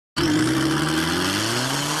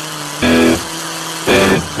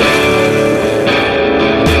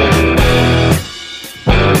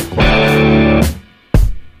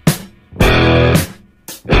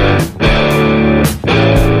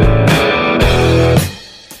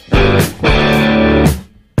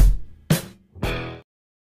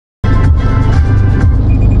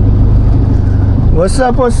What's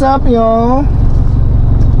up, yo?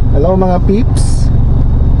 Hello mga peeps.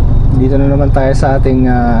 Dito na naman tayo sa ating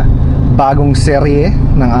bagong serye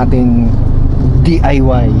ng ating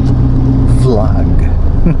DIY vlog.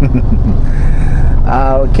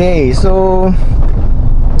 Okay, so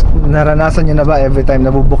naranasan nyo na ba every time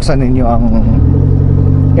nabubuksan ninyo ang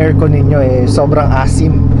aircon ninyo sobrang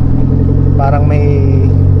asim? Parang may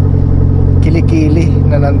kilikili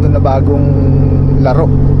na nandun na bagong laro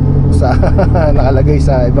sa nakalagay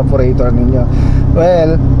sa evaporator ninyo.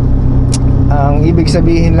 Well, ang ibig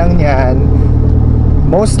sabihin lang niyan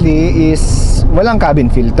mostly is walang cabin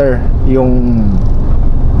filter yung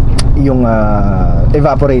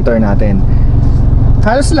evaporator natin.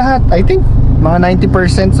 Halos lahat, I think mga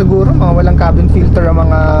 90% siguro mga walang cabin filter ang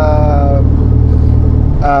mga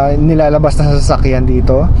nilalabas na sasakyan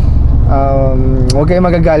dito. Huwag kayong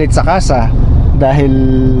magagalit sa kasa dahil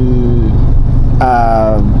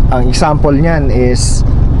ang example niyan is,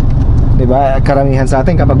 diba, karamihan sa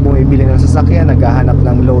atin kapag bumibili ng sasakyan naghahanap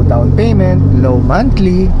ng low down payment, low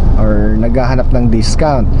monthly, or naghahanap ng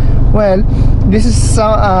discount. Well, this is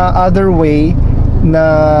other way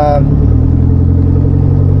na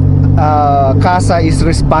kasa is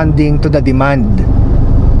responding to the demand.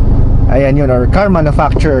 Ayan yun, or car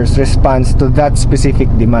manufacturers responds to that specific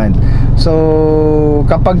demand. So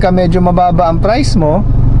kapag ka medyo mababa ang price mo,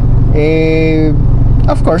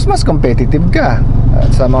 of course mas competitive ka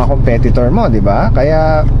sa mga competitor mo, di ba?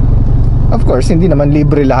 Kaya of course hindi naman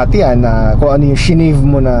libre lahat yan na kung ano yung shinave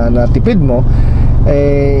mo na tipid mo,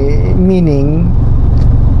 meaning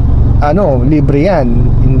libre yan.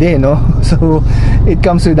 Hindi, no? So it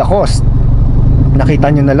comes with a cost.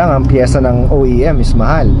 Nakita nyo na lang ang pyesa ng OEM is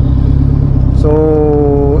mahal.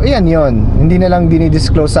 So ayan yun, hindi na lang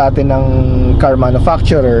dinidisclose sa atin ng car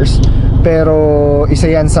manufacturers, pero isa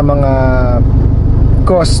yan sa mga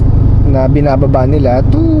cost na binababa nila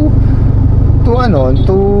to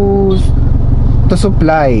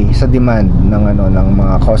supply sa demand ng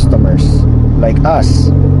mga customers like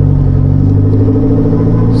us.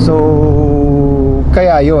 So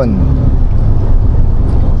kaya yun,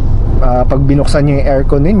 pag binuksan nyo yung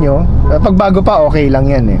aircon ninyo, pag bago pa okay lang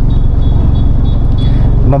yan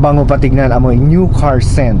mabango pa tignan, amoy new car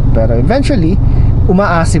scent, pero eventually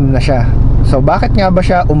umaasim na siya. So bakit nga ba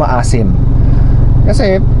siya umaasim?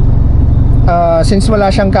 Kasi since wala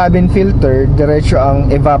siyang cabin filter, diretso ang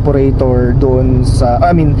evaporator doon sa,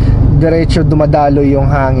 diretso dumadalo yung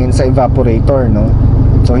hangin sa evaporator, no?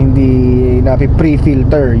 So hindi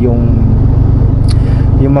pre-filter yung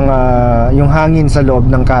hangin sa loob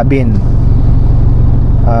ng cabin.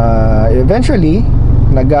 Eventually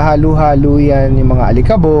naghahalo-halo yan yung mga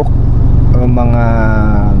alikabok, mga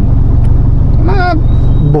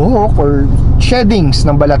buhok or sheddings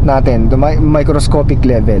ng balat natin to microscopic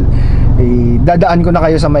level. Dadaan ko na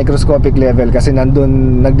kayo sa microscopic level kasi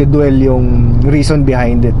nandun nagde-dwell yung reason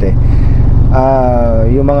behind it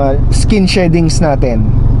yung mga skin sheddings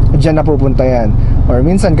natin, dyan na pupunta yan. Or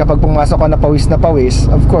minsan kapag pumasok ka na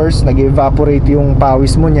pawis, of course nag-evaporate yung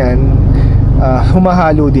pawis mo nyan,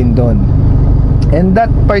 humahalo din doon. And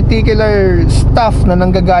that particular stuff na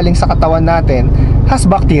nanggagaling sa katawan natin has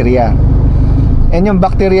bacteria. And yung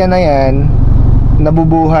bacteria na yan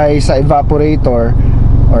nabubuhay sa evaporator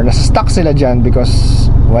or nasa-stuck sila dyan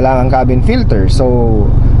because wala kang cabin filter.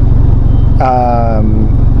 So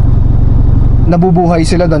nabubuhay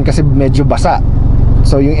sila doon kasi medyo basa.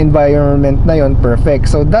 So yung environment na yon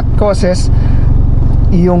perfect. So that causes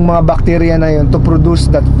yung mga bacteria na yun to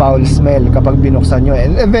produce that foul smell kapag binuksan nyo.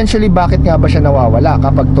 And eventually, bakit nga ba siya nawawala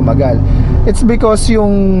kapag tumagal? It's because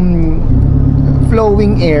yung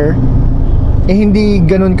flowing air hindi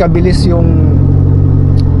ganun kabilis yung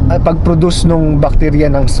pag-produce nung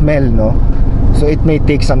bacteria ng smell, no? So it may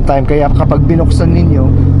take some time. Kaya kapag binuksan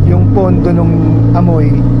ninyo, yung pondo nung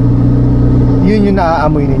amoy, yun yung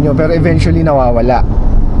naaamoy ninyo, pero eventually nawawala.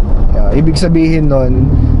 Ibig sabihin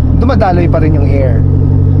nun, dumadaloy pa rin yung air,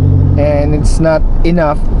 and it's not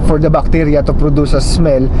enough for the bacteria to produce a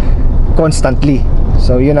smell constantly.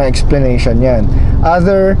 So yun ang explanation yan.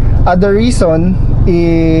 Other reason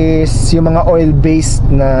is yung mga oil-based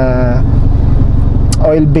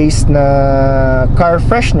na car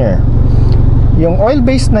freshener. Yung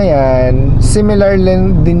oil-based na yan, similar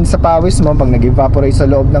din sa pawis mo pag nag-evaporate sa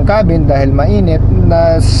loob ng cabin dahil mainit,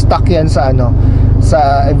 na stuck yan sa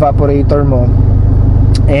sa evaporator mo,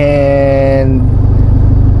 and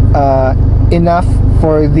enough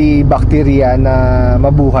for the bacteria na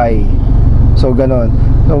mabuhay. So ganon.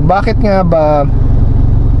 So bakit nga ba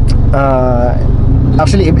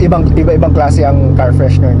actually iba-ibang klase ang car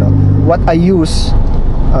freshener, no? What I use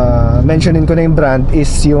mentionin ko na yung brand, is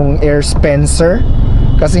yung Air Spencer,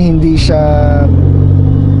 kasi hindi siya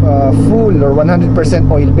full or 100%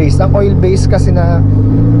 oil based. Ang oil based kasi na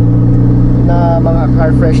mga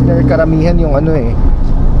car freshener, karamihan yung ano eh,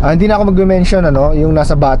 hindi na ako mag-mention yung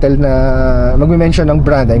nasa bottle na, mag-mention ng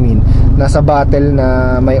brand, I mean nasa bottle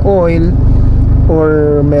na may oil,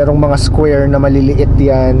 or merong mga square na maliliit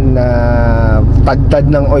yan na tagtad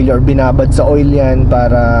ng oil or binabad sa oil yan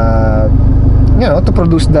para to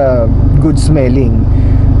produce the good smelling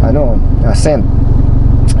scent.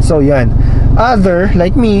 So yan. Other,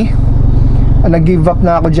 like me, nag-give up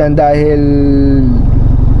na ako dyan dahil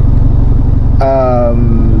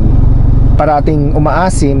parating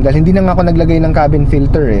umaasim, dahil hindi na nga ako naglagay ng cabin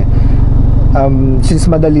filter eh.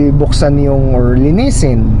 Since madali buksan or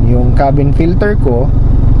linisin yung cabin filter ko,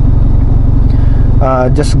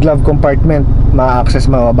 just glove compartment,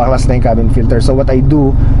 ma-access, mabaklas na yung cabin filter. So what I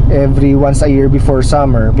do, every once a year before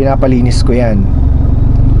summer, pinapalinis ko yan,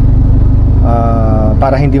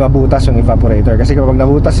 para hindi mabutas yung evaporator, kasi kapag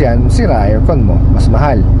nabutas yan, sira aircon mo, mas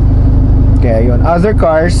mahal. Kaya yun. Other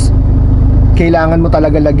cars, kailangan mo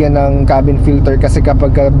talaga lagyan ng cabin filter, kasi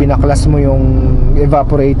kapag binaklas mo yung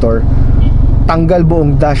evaporator, tanggal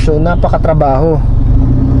buong dash, so napakatrabaho.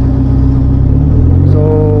 So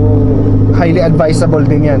highly advisable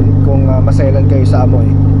din yan kung maselan kayo sa amoy.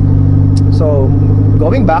 So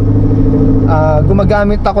going back,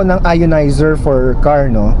 gumagamit ako ng ionizer for car,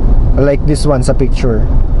 like this one sa picture.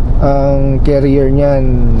 Ang carrier niyan,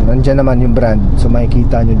 nandyan naman yung brand, so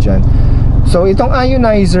makikita nyo dyan. So itong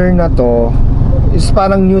ionizer na to is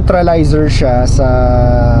parang neutralizer siya sa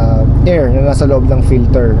air na nasa loob ng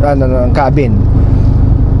filter, ng cabin.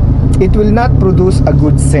 It will not produce a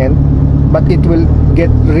good scent, but it will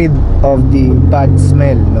get rid of the bad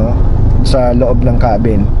smell sa loob ng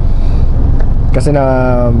cabin. Kasi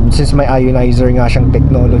since may ionizer nga siyang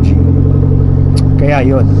technology, kaya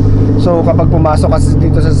yun. So kapag pumasok kasi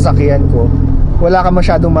dito sa sasakyan ko, wala ka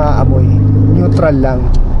masyadong maaamoy, neutral lang.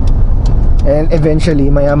 And eventually,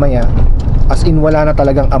 maya maya, as in wala na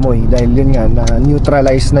talagang amoy, dahil yun nga, na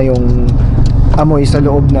neutralize na yung amoy sa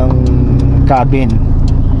loob ng cabin.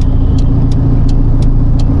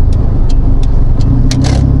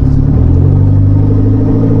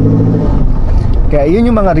 Kaya yun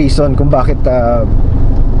yung mga reason kung bakit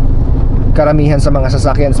karamihan sa mga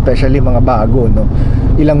sasakyan, especially mga bago,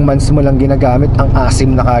 ilang months mo lang ginagamit, ang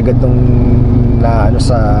asim na kagad nung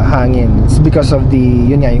sa hangin. It's because of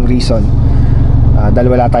yun nga yung reason.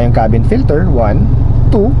 Dahil wala tayong cabin filter,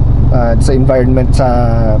 1, 2, sa environment, sa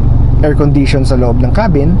air condition sa loob ng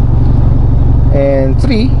cabin, and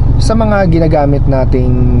 3, sa mga ginagamit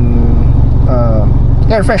nating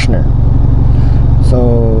air freshener.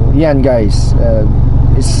 So yan guys,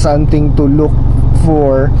 is something to look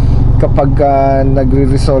for kapag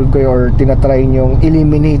nagre-resolve kayo or tinatry nyong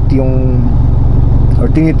eliminate yung or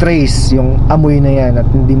tinitrace yung amoy na yan at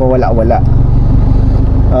hindi mawala-wala.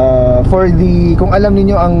 Kung alam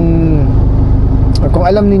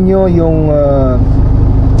ninyo yung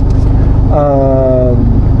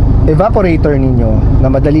evaporator ninyo na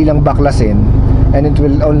madali lang baklasin, and it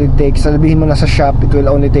will only take, sabihin mo na sa shop, it will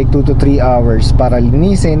only take 2 to 3 hours para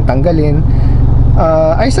linisin, tanggalin,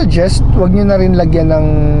 I suggest wag nyo na rin lagyan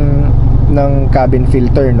ng cabin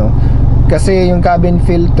filter, kasi yung cabin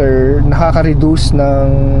filter nakaka-reduce ng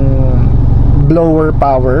blower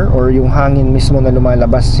power, or yung hangin mismo na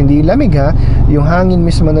lumalabas, hindi lamig yung hangin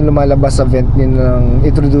mismo na lumalabas sa vent niya,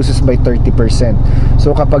 it reduces by 30%.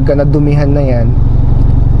 So kapag nadumihan na yan,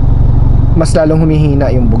 mas lalong humihina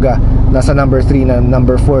yung buga. Nasa number 3 na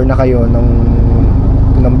number 4 na kayo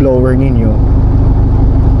ng blower ninyo,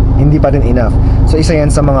 hindi pa rin enough. So isa yan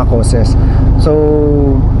sa mga causes. So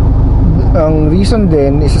ang reason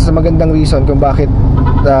din, isa sa magandang reason kung bakit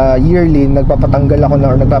yearly nagpapatanggal ako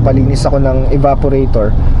or nagpapalinis ako ng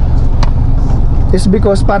evaporator, is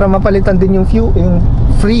because para mapalitan din yung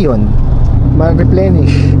freon,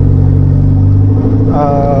 ma-replenish.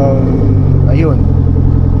 Ayun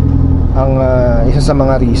ang isa sa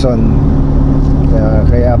mga reason.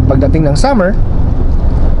 Kaya pagdating ng summer,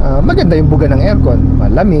 maganda yung buga ng aircon,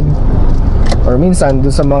 malamig. Or minsan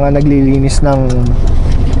dun sa mga naglilinis ng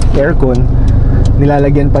aircon,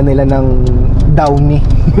 nilalagyan pa nila ng downy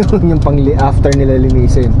yung after nila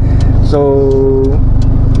linisin. So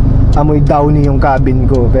amoy downy yung cabin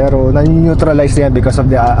ko, pero nani-neutralize yan because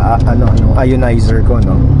of the ionizer ko,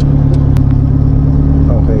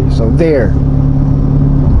 Okay, so there.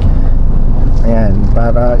 Ayan,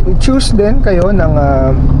 para choose din kayo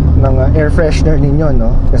ng air freshener ninyo,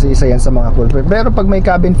 kasi isa yan sa mga culprit. Pero pag may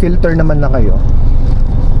cabin filter naman na kayo,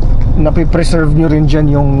 napipreserve nyo rin dyan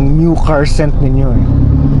yung new car scent ninyo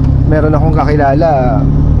Meron akong kakilala,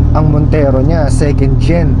 ang Montero niya second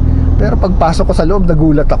gen, pero pagpasok ko sa loob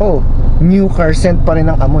nagulat ako, new car scent pa rin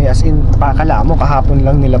ang amoy, as in pakala mo kahapon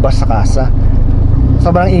lang nilabas sa kasa.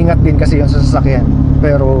 Sobrang ingat din kasi yun sa sasakyan,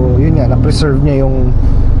 pero yun nga, na-preserve niya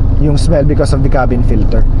yung smell because of the cabin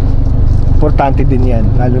filter. Importante din yan,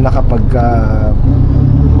 lalo na kapag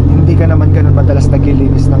hindi ka naman ganun madalas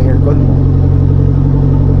naglilinis ng aircon mo.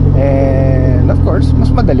 And of course,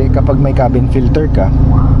 mas madali kapag may cabin filter ka.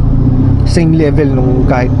 Same level nung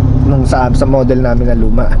kahit nung sa model namin na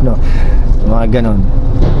luma, no? Mga ganun.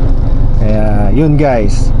 Kaya yun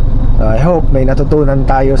guys, I hope may natutunan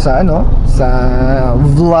tayo sa sa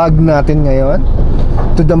vlog natin ngayon,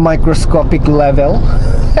 to the microscopic level.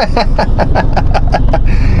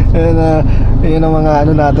 Yun ang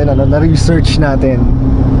mga natin, na research natin.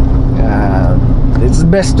 It's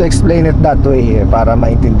best to explain it that way para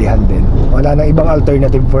maintindihan din. Wala nang ibang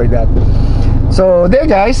alternative for that. So there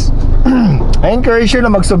guys, I encourage you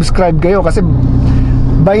na mag-subscribe kayo, kasi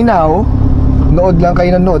by now nood lang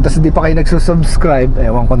kayo ng nood tapos hindi pa kayo nagsusubscribe,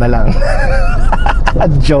 ewan ko na lang.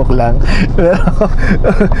 Joke lang. Pero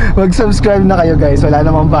mag-subscribe na kayo guys, wala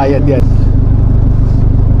namang bayad yan.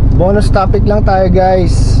 Bonus topic lang tayo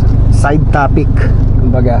guys, side topic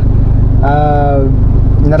kumbaga.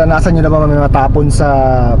 Naranasan nyo na ba matapon sa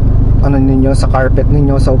ninyo, sa carpet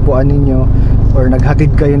ninyo, sa upuan ninyo, or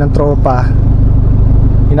naghatid kayo ng tropa,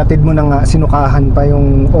 hinatid mo na nga, sinukahan pa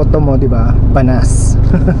yung auto mo, di ba? Panas.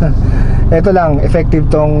 Ito lang,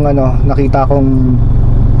 effective tong nakita kong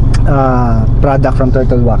product from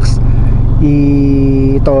Turtle Wax.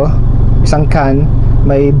 Ito, isang can,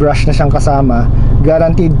 may brush na siyang kasama,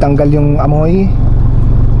 guaranteed tanggal yung amoy,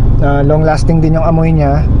 long lasting din yung amoy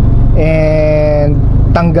niya, and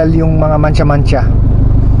tanggal yung mga mancha-mancha.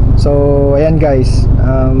 So ayan guys,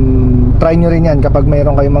 try nyo rin yan kapag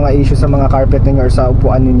mayroon kayong mga issues sa mga carpet ninyo or sa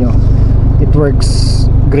upuan ninyo. It works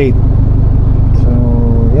great. So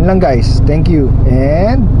yun lang guys, thank you,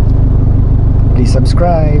 and please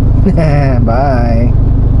subscribe. Bye.